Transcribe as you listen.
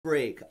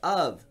Break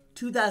of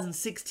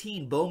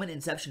 2016 Bowman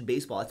Inception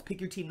Baseball. Let's pick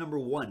your team number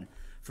 1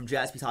 from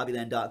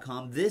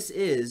JaspysHobbyland.com. This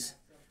is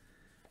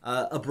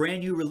a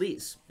brand new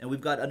release, and we've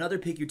got another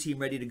pick your team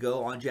ready to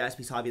go on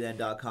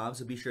JaspysHobbyland.com,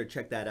 so be sure to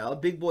check that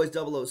out. Big Boys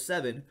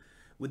 007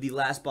 with the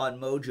last spot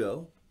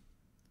mojo.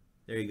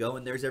 There you go,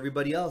 and there's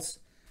everybody else.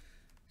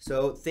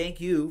 So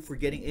thank you for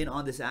getting in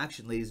on this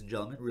action, ladies and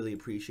gentlemen. Really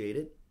appreciate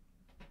it.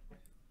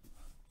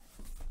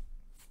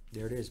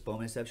 There it is,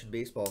 Bowman Inception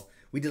Baseball.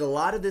 We did a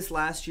lot of this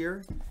last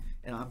year,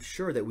 and I'm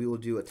sure that we will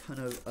do a ton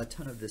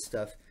of this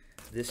stuff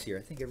this year.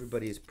 I think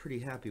everybody is pretty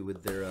happy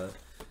with their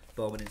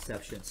Bowman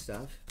Inception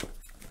stuff.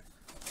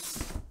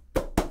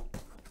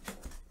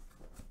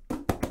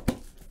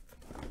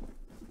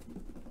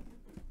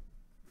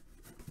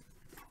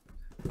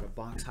 Got a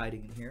box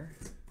hiding in here.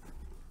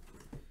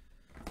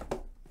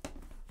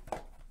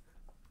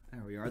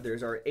 There we are.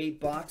 There's our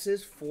 8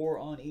 boxes, 4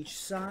 on each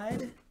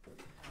side.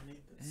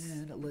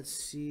 And let's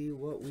see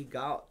what we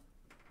got.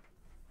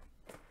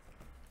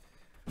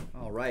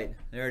 All right,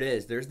 there it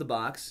is. There's the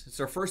box. It's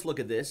our first look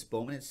at this,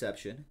 Bowman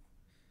Inception.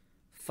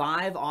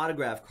 5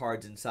 autograph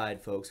cards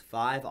inside, folks.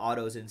 5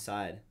 autos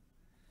inside.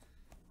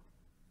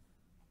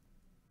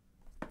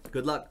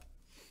 Good luck.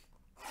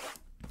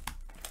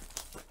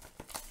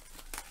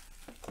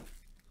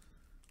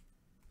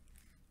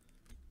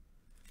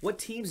 What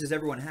teams does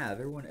everyone have?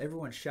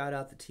 Everyone shout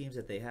out the teams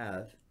that they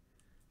have,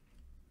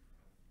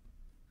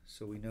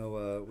 so we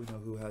know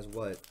who has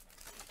what.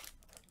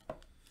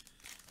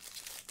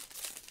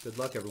 Good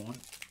luck, everyone.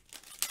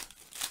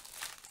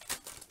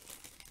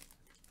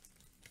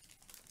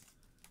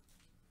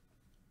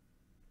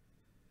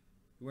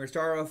 We're going to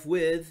start off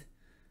with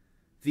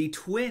the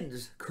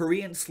Twins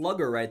Korean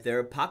slugger right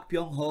there, Pak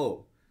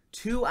Byung-ho.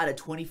 2 out of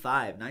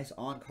 25. Nice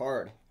on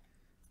card.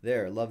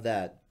 There, love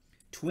that.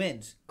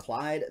 Twins,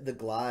 Clyde the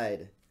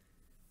Glide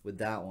with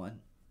that one.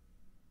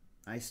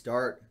 Nice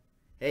start.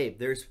 Hey,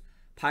 there's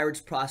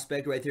Pirates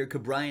prospect right there,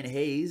 Ke'Bryan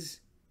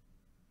Hayes.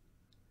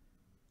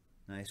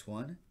 Nice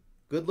one.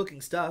 Good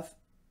looking stuff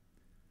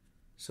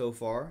so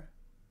far.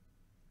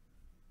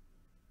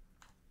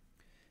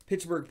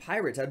 Pittsburgh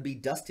Pirates, that'd be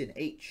Dustin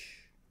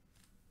H.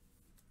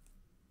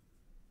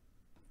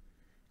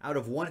 Out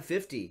of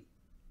 150,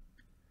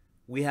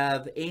 we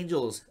have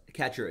Angels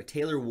catcher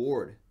Taylor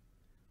Ward.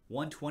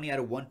 120 out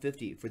of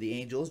 150 for the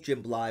Angels.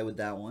 Jim Bly with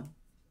that one.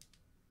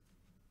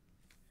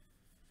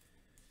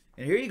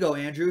 And here you go,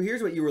 Andrew.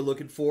 Here's what you were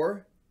looking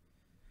for.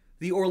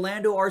 The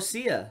Orlando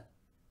Arcia.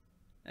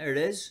 There it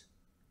is.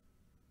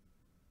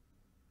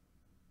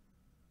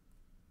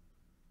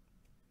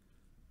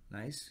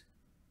 Nice.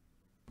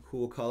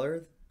 Cool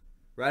color.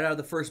 Right out of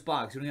the first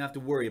box. You don't have to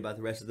worry about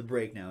the rest of the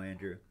break now,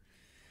 Andrew.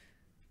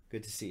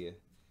 Good to see you.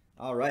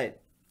 All right.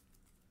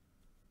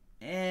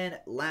 And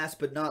last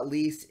but not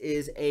least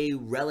is a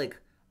relic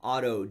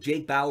auto.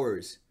 Jake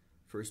Bauers,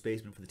 first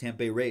baseman for the Tampa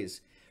Bay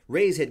Rays.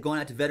 Rays had gone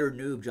out to veteran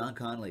noob John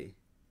Conley.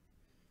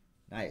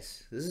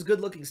 Nice. This is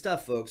good looking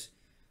stuff, folks.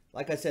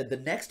 Like I said, the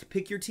next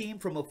pick your team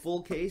from a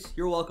full case.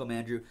 You're welcome,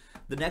 Andrew.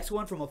 The next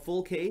one from a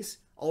full case,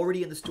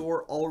 already in the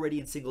store, already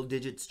in single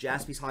digits,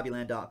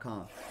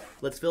 JaspysHobbyland.com.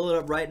 Let's fill it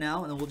up right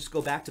now, and then we'll just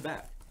go back to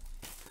back.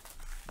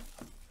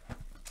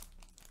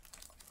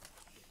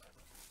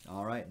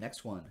 All right,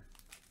 next one.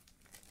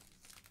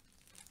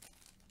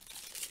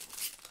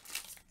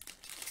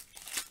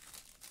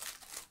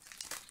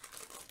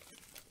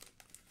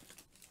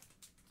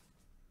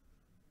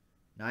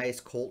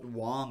 Nice Colton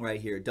Wong right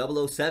here.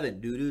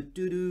 007.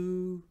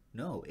 Doo-doo-doo-doo.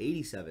 No,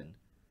 87.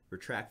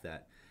 Retract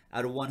that.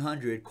 Out of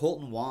 100,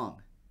 Colton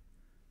Wong.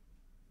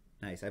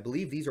 Nice. I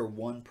believe these are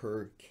 1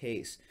 per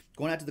case.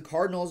 Going out to the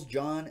Cardinals,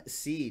 John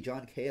C.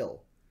 John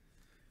Cale.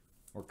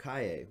 Or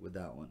Kaye with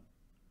that one.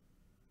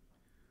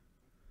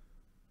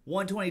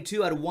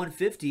 122 out of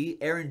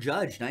 150, Aaron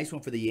Judge. Nice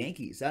one for the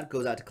Yankees. That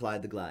goes out to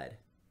Clyde the Glide.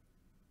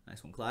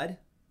 Nice one, Clyde.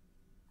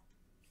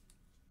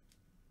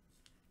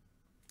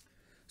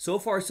 So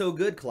far, so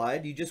good,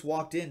 Clyde. You just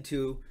walked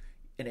into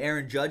an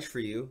Aaron Judge for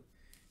you,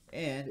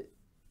 and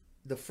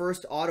the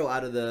first auto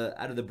out of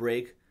the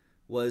break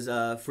was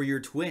for your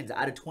Twins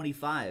out of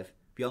 25,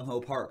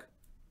 Byung-ho Park.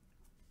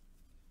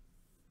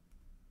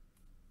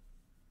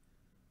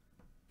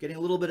 Getting a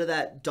little bit of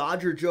that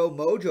Dodger Joe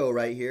mojo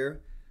right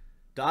here.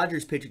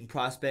 Dodgers pitching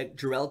prospect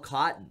Jarrell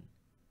Cotton,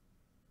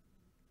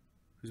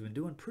 who's been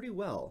doing pretty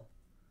well.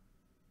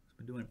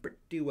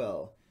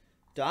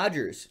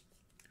 Dodgers.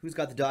 Who's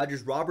got the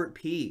Dodgers? Robert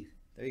P.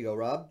 There you go,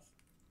 Rob.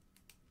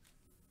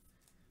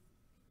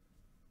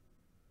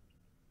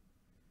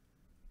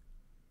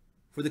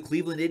 For the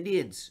Cleveland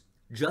Indians,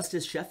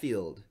 Justice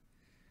Sheffield.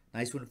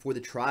 Nice one for the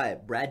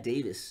Tribe. Brad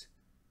Davis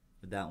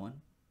with that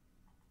one.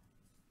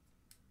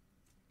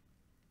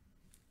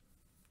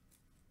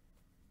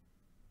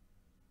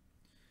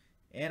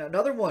 And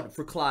another one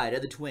for Clyde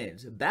and the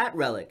Twins. Bat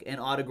relic and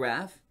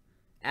autograph.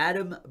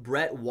 Adam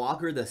Brett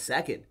Walker II.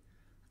 That's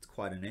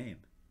quite a name.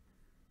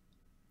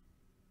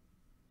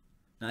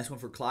 Nice one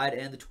for Clyde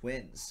and the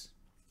Twins.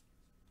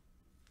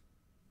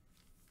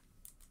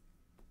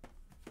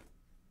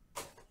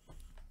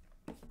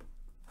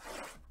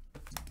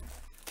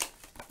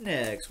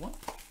 Next one.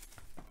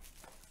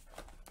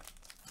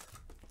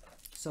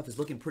 Stuff is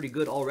looking pretty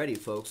good already,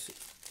 folks.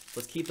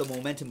 Let's keep the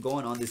momentum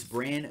going on this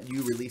brand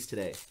new release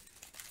today.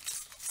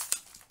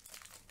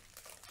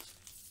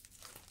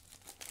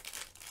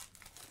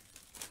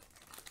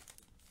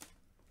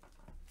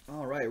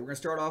 All right, we're going to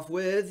start off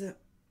with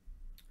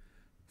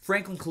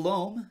Franklin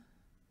Colomb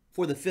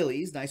for the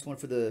Phillies. Nice one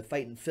for the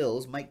Fightin'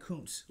 Phils. Mike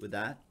Kuntz with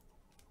that.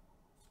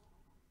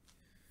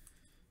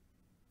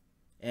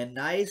 And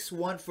nice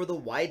one for the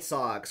White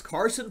Sox.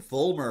 Carson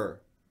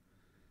Fulmer.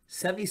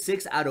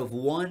 76 out of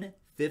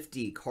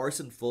 150.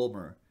 Carson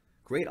Fulmer.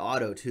 Great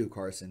auto too,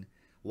 Carson.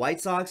 White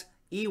Sox,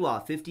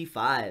 Iwa,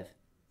 55.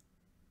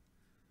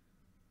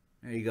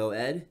 There you go,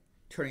 Ed.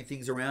 Turning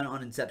things around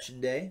on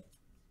Inception Day.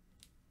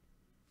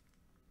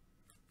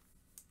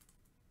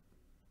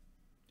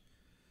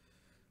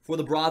 For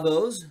the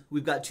Bravos,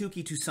 we've got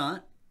Touki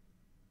Toussaint.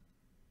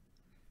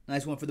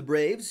 Nice one for the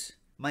Braves.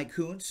 Mike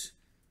Kuntz.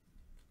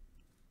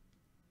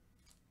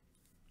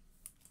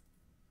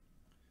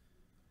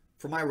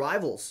 For my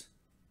rivals,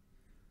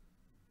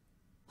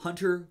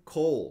 Hunter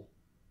Cole,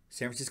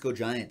 San Francisco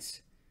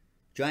Giants.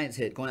 Giants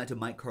hit going out to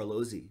Mike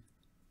Carlozzi.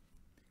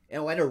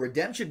 And a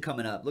redemption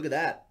coming up. Look at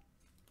that.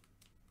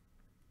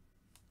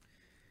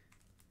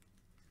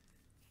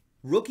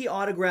 Rookie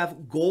autograph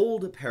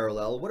gold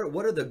parallel.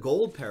 What are the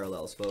gold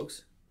parallels,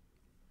 folks?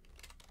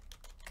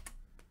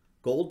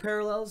 Gold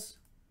parallels?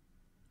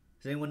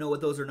 Does anyone know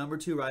what those are numbered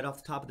to right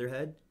off the top of their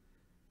head?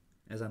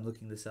 As I'm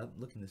looking this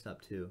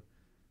up too,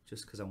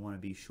 just because I want to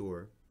be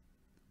sure.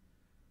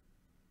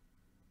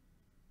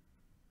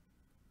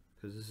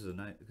 Because this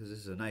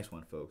is a nice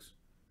one, folks.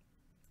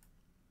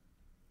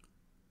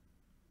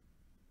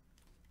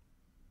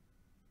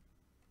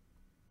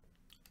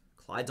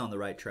 Clyde's on the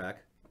right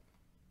track.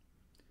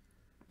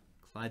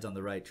 Clyde's on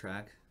the right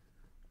track.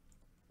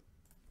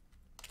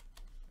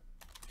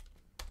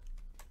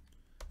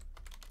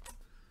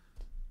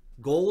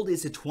 Gold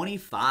is to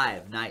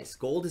 25. Nice.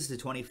 Gold is to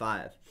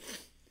 25.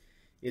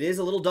 It is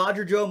a little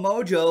Dodger Joe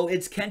Mojo.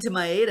 It's Kenta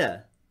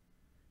Maeda.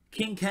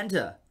 King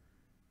Kenta,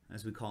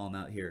 as we call him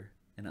out here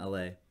in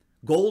LA.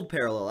 Gold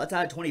parallel. That's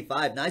out of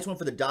 25. Nice one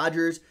for the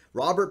Dodgers.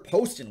 Robert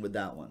Poston with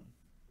that one.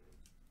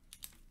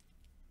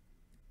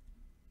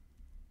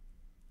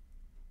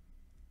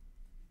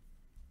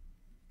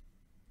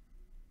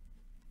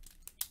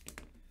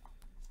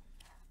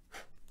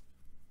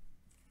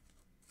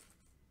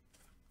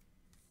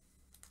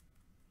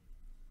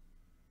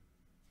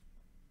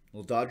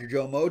 Little Dodger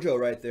Joe Mojo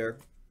right there.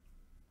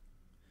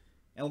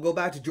 And we'll go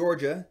back to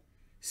Georgia.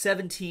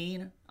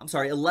 11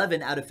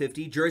 out of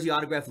 50. Jersey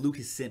autograph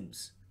Lucas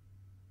Sims.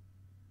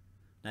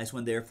 Nice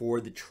one there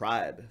for the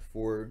Tribe.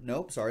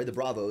 The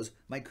Bravos.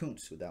 Mike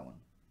Kuntz with that one.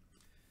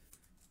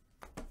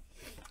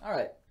 All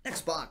right,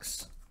 next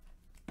box.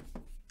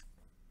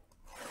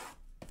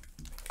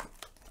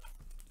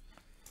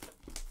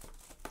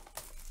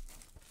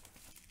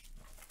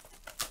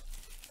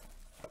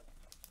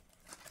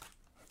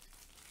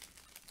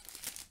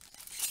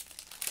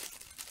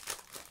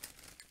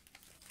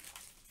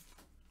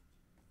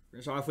 We're going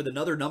to start off with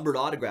another numbered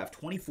autograph.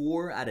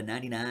 24 out of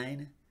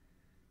 99.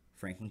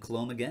 Franklin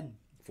Colomb again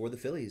for the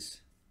Phillies.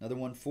 Another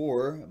one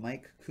for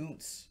Mike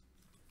Kuntz.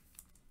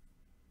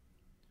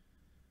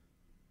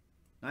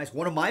 Nice.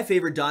 One of my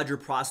favorite Dodger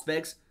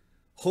prospects,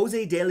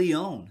 Jose De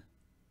Leon.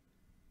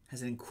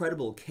 Has an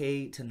incredible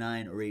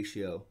K/9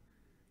 ratio.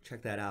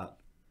 Check that out.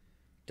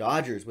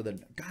 Dodgers with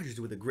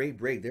a great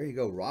break. There you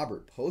go.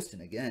 Robert Poston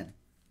again.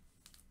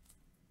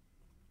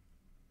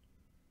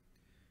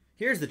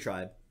 Here's the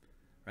Tribe.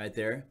 Right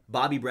there.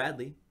 Bobby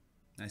Bradley.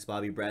 Nice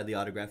Bobby Bradley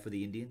autograph for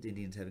the Indians.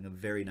 Indians having a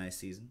very nice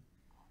season.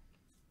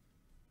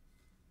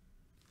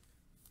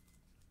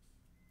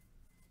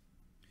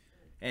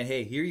 And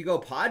hey, here you go,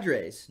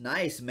 Padres.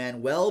 Nice,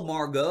 Manuel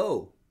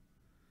Margot.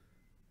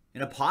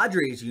 In a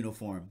Padres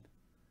uniform.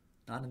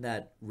 Not in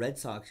that Red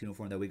Sox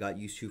uniform that we got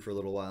used to for a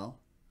little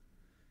while.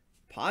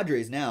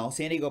 Padres now.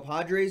 San Diego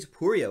Padres.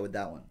 Puria with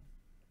that one.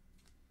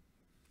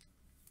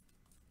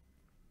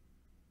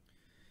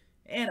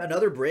 And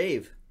another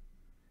Brave.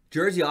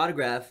 Jersey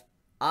autograph,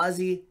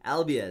 Ozzy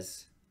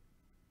Albies.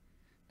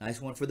 Nice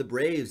one for the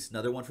Braves.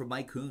 Another one for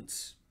Mike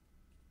Kuntz.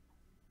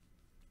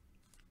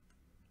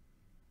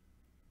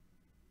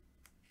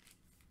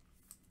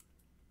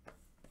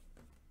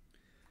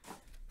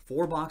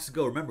 Four boxes to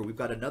go. Remember, we've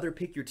got another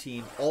Pick Your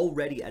Team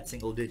already at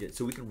single digits,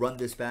 so we can run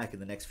this back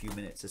in the next few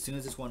minutes. As soon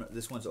as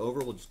this one's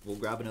over, we'll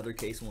grab another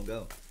case and we'll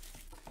go.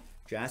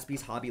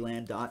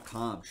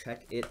 JaspysHobbyland.com.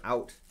 Check it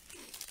out.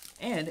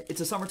 And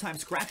it's a summertime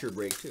scratcher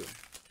break too.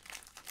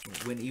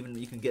 When even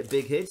you can get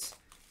big hits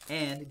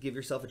and give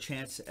yourself a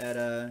chance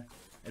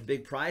at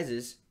big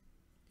prizes.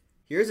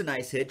 Here's a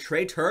nice hit.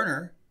 Trey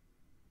Turner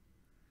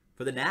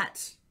for the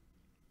Nats.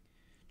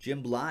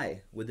 Jim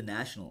Bly with the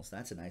Nationals.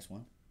 That's a nice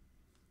one.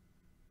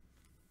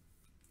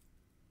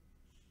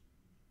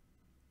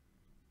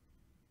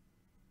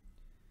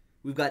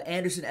 We've got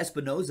Anderson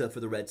Espinoza for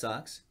the Red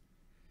Sox.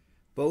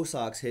 Bo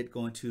Sox hit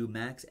going to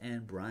Max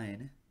and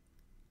Brian.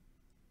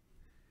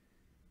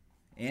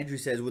 Andrew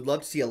says, would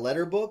love to see a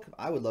letter book.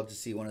 I would love to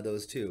see one of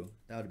those too.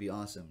 That would be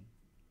awesome.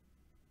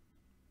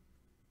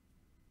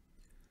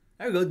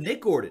 There we go,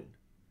 Nick Gordon.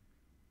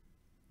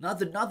 Not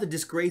the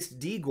disgraced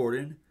D.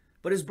 Gordon,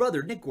 but his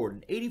brother, Nick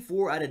Gordon.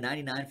 84 out of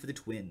 99 for the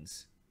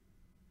Twins.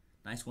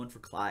 Nice one for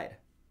Clyde.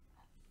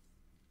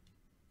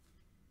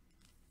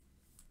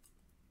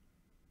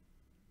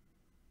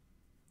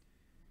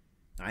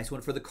 Nice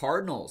one for the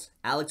Cardinals.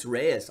 Alex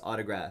Reyes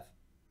autograph.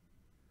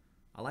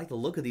 I like the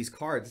look of these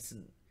cards. It's a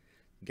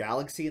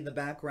galaxy in the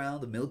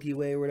background, the Milky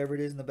Way or whatever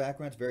it is in the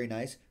background. It's very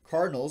nice.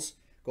 Cardinals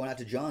going out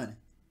to John.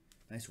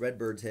 Nice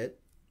Redbirds hit.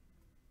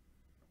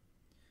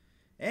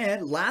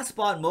 And last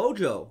spot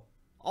mojo.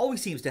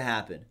 Always seems to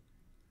happen.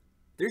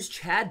 There's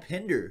Chad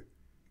Pinder.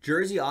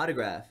 Jersey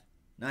autograph.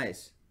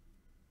 Nice.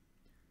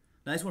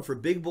 Nice one for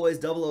Big Boys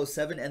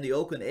 007 and the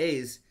Oakland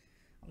A's.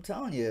 I'm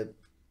telling you,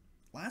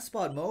 last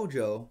spot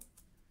mojo,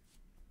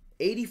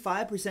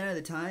 85% of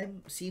the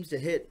time seems to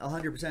hit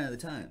 100% of the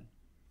time.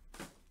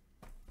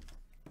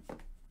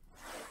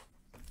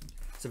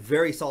 It's a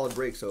very solid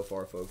break so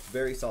far, folks.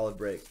 Very solid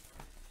break.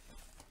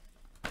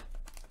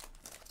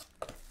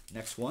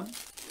 Next one.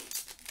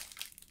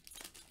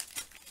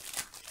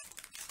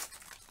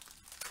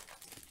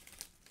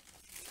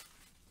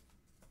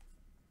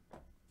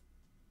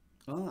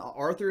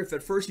 Arthur, if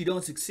at first you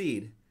don't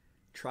succeed,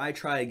 try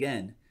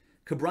again.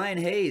 Cabrian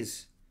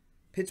Hayes,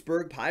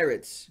 Pittsburgh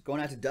Pirates,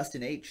 going out to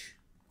Dustin H.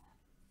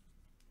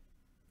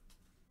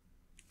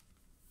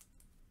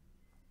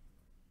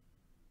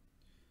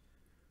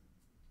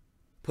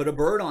 Put a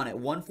bird on it,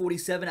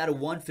 147 out of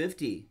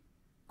 150.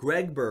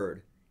 Greg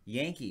Bird,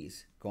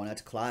 Yankees, going out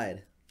to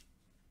Clyde.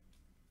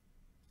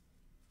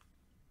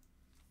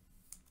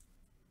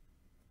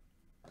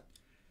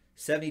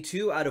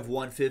 $72 out of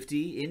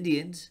 150,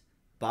 Indians,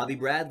 Bobby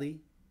Bradley.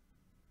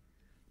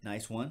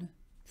 Nice one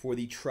for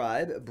the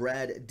Tribe,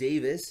 Brad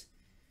Davis.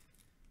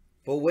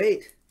 But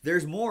wait,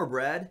 there's more,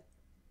 Brad.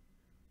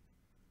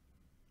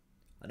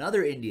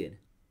 Another Indian,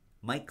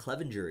 Mike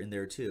Clevenger in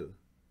there too.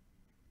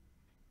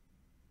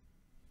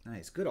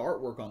 Nice, good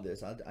artwork on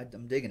this.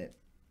 I'm digging it.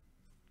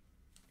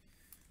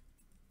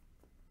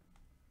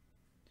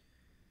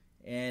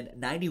 And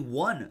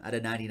 91 out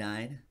of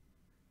 99,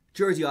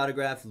 jersey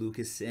autograph,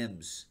 Lucas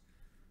Sims.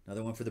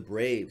 Another one for the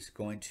Braves,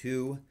 going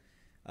to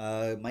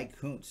Mike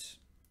Kuntz.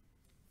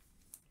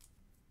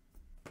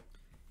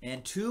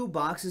 And 2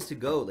 boxes to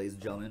go, ladies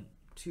and gentlemen.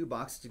 2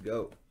 boxes to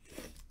go.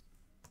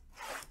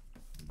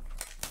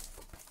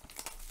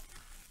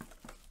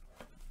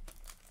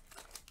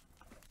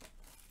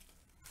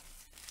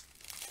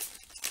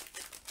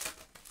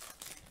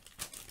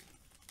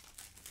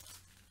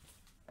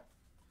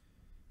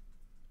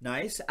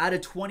 Nice. Out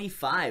of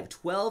 25.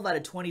 12 out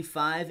of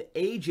 25.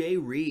 A.J.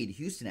 Reed,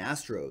 Houston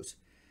Astros.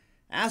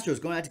 Astros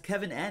going out to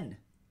Kevin N.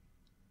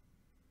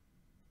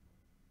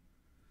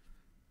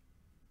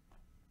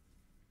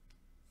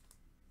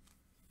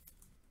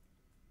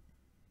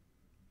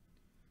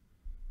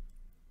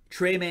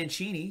 Trey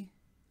Mancini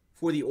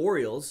for the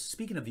Orioles.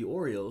 Speaking of the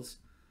Orioles,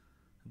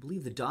 I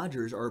believe the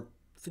Dodgers are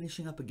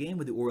finishing up a game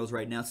with the Orioles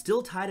right now.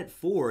 Still tied at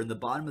 4 in the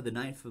bottom of the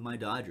 9th for my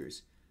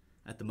Dodgers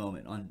at the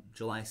moment on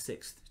July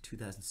 6th,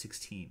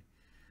 2016.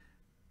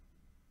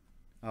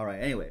 All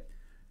right, anyway,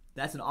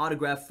 that's an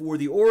autograph for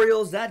the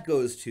Orioles. That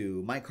goes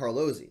to Mike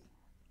Carlozzi.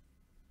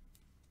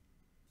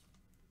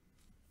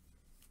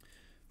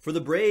 For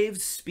the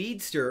Braves,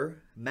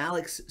 Speedster,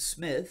 Malix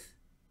Smith.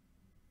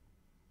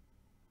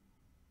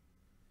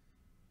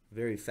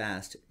 Very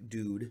fast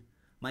dude.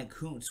 Mike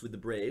Kuntz with the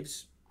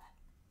Braves.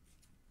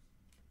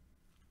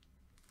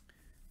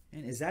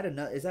 And is that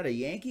a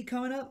Yankee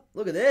coming up?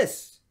 Look at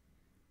this.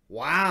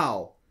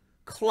 Wow.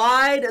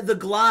 Clyde the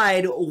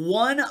Glide,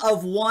 1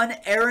 of 1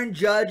 Aaron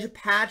Judge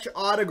patch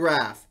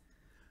autograph.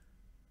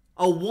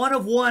 A 1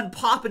 of 1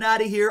 popping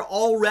out of here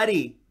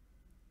already.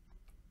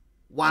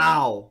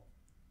 Wow.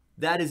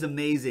 That is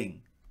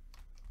amazing.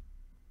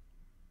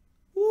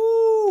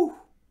 Woo.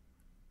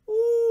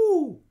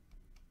 Woo.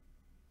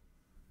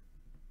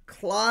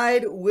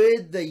 Clyde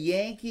with the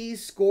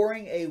Yankees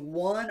scoring a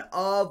 1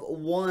 of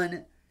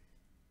 1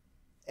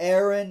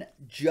 Aaron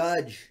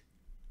Judge.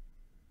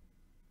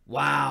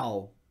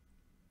 Wow.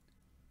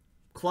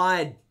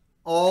 Clyde,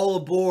 all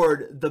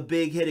aboard the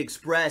Big Hit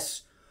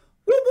Express.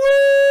 Woo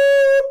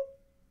woo!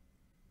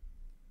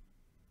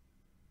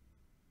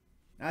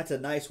 That's a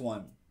nice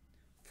one.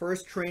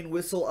 First train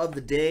whistle of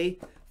the day.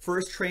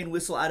 First train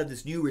whistle out of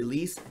this new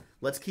release.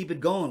 Let's keep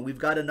it going. We've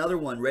got another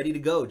one ready to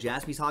go.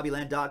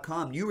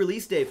 JaspysHobbyland.com. New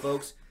release day,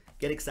 folks.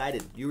 Get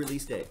excited. New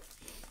release day.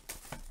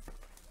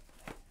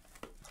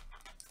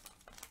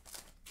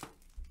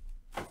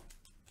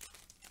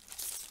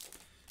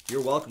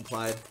 You're welcome,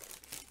 Clyde.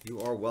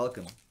 You are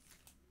welcome.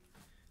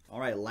 All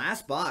right,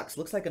 last box.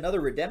 Looks like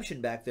another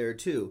redemption back there,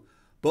 too.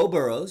 Bo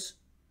Burrows.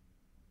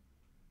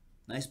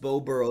 Nice Bo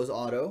Burrows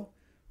auto.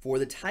 For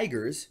the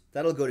Tigers,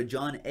 that'll go to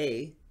John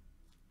A.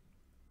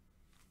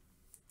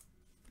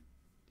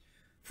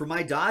 For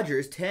my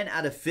Dodgers, 10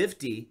 out of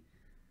 50.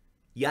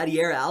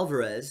 Yadier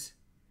Alvarez.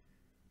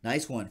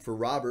 Nice one for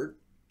Robert.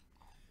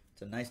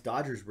 It's a nice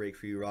Dodgers break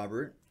for you,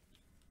 Robert.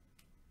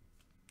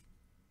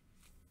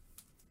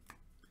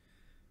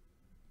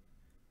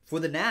 For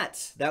the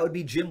Nats, that would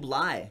be Jim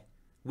Bly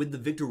with the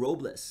Victor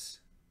Robles.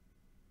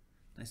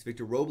 Nice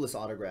Victor Robles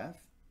autograph.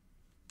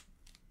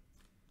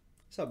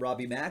 What's up,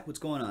 Robbie Mack? What's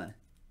going on?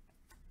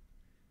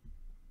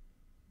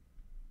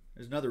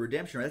 There's another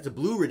redemption, right? That's a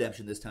blue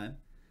redemption this time.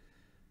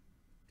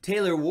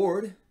 Taylor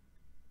Ward.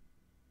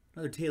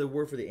 Another Taylor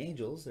Ward for the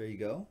Angels. There you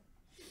go.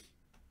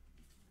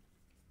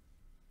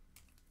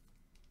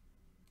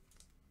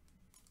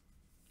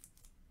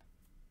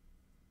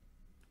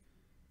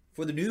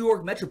 For the New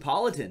York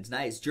Metropolitans,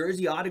 nice.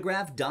 Jersey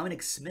autograph,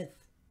 Dominic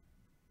Smith.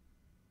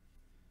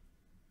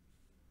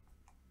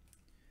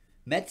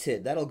 Mets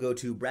hit, that'll go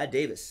to Brad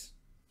Davis.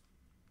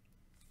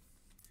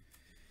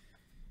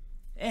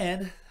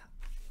 And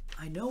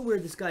I know where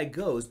this guy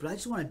goes, but I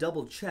just want to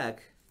double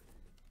check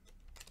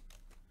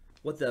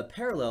what the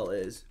parallel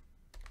is.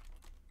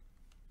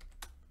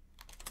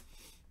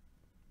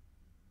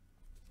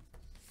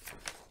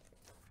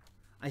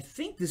 I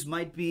think this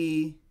might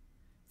be,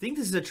 this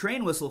is a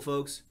train whistle,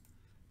 folks.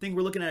 I think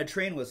we're looking at a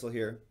train whistle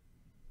here.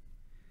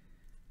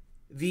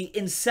 The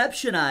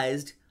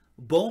Inceptionized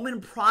Bowman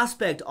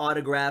prospect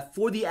autograph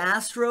for the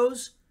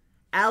Astros,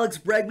 Alex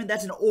Bregman.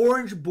 That's an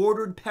orange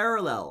bordered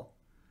parallel.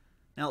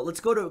 Now,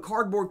 let's go to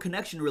Cardboard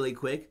Connection really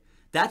quick.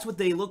 That's what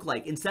they look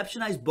like.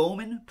 Inceptionized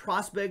Bowman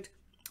prospect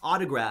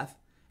autograph.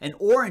 And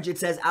orange, it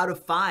says out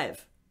of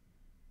 5.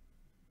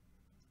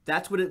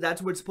 That's what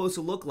it's supposed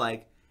to look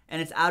like.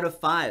 And it's out of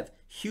 5.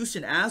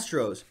 Houston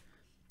Astros.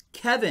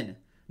 Kevin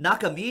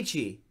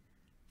Nakamichi.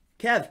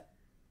 Kev,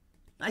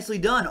 nicely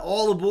done.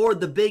 All aboard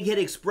the Big Hit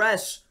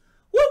Express.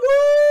 Whoop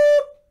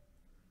whoop!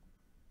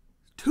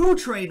 2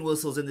 train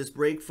whistles in this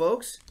break,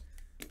 folks.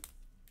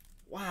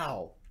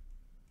 Wow.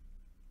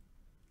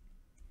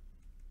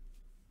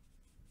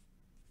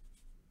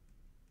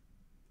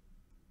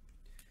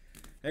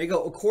 There you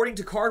go. According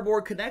to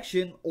Cardboard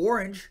Connection,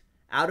 orange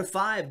out of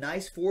 5.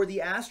 Nice for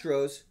the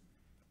Astros.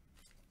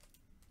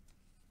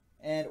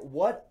 And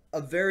what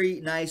a very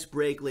nice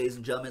break, ladies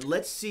and gentlemen.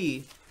 Let's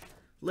see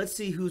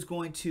who's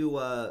going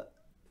to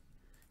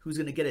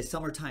get a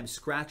summertime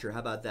scratcher. How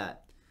about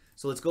that?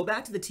 So let's go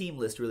back to the team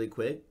list really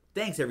quick.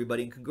 Thanks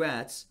everybody and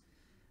congrats.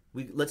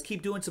 Let's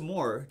keep doing some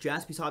more.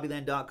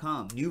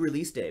 JaspysHobbyland.com. New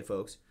release day,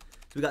 folks.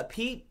 So we got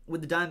Pete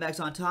with the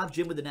Diamondbacks on top,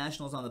 Jim with the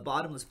Nationals on the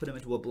bottom. Let's put them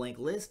into a blank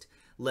list.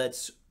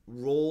 Let's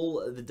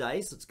roll the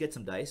dice. Let's get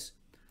some dice.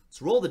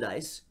 Let's roll the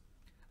dice.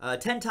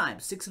 10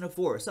 times, 6 and a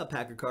 4. What's up,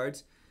 Packer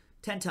Cards?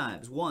 10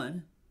 times,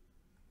 1.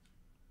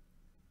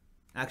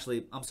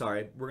 Actually, I'm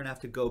sorry. We're going to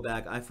have to go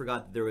back. I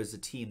forgot that there was a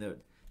team that...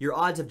 Your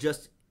odds have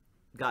just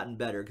gotten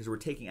better because we're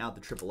taking out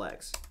the Triple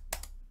X.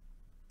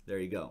 There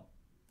you go.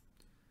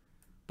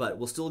 But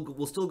we'll still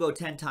go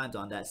 10 times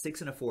on that.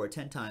 6 and a 4,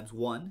 10 times.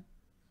 1,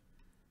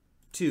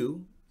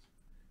 2,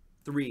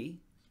 3,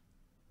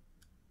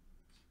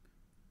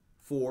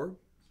 4.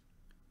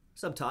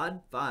 What's up,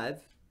 Todd?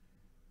 5,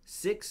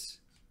 6,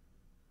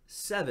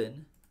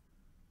 7,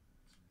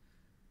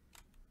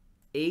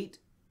 8,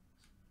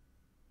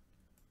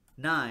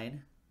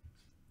 9,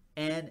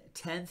 and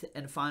 10th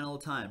and final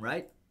time,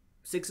 right?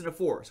 6 and a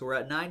 4. So we're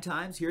at 9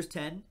 times. Here's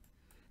 10.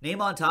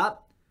 Name on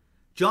top.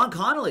 John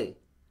Connolly.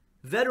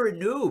 Veteran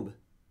noob.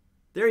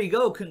 There you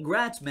go.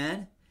 Congrats,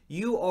 man.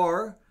 You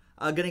are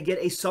going to get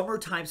a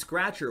summertime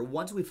scratcher.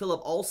 Once we fill up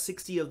all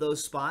 60 of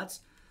those spots,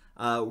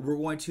 we're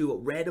going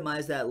to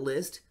randomize that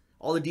list.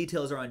 All the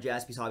details are on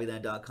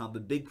JaspysHobbyland.com.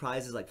 But big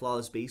prizes like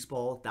Flawless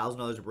Baseball,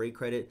 $1,000 of break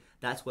credit.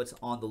 That's what's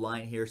on the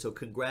line here. So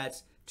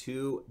congrats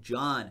to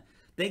John.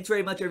 Thanks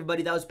very much,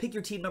 everybody. That was Pick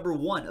Your Team number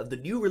 1 of the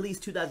new release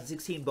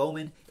 2016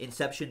 Bowman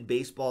Inception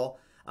Baseball.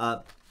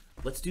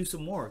 Let's do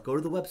some more. Go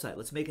to the website.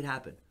 Let's make it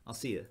happen. I'll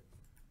see you.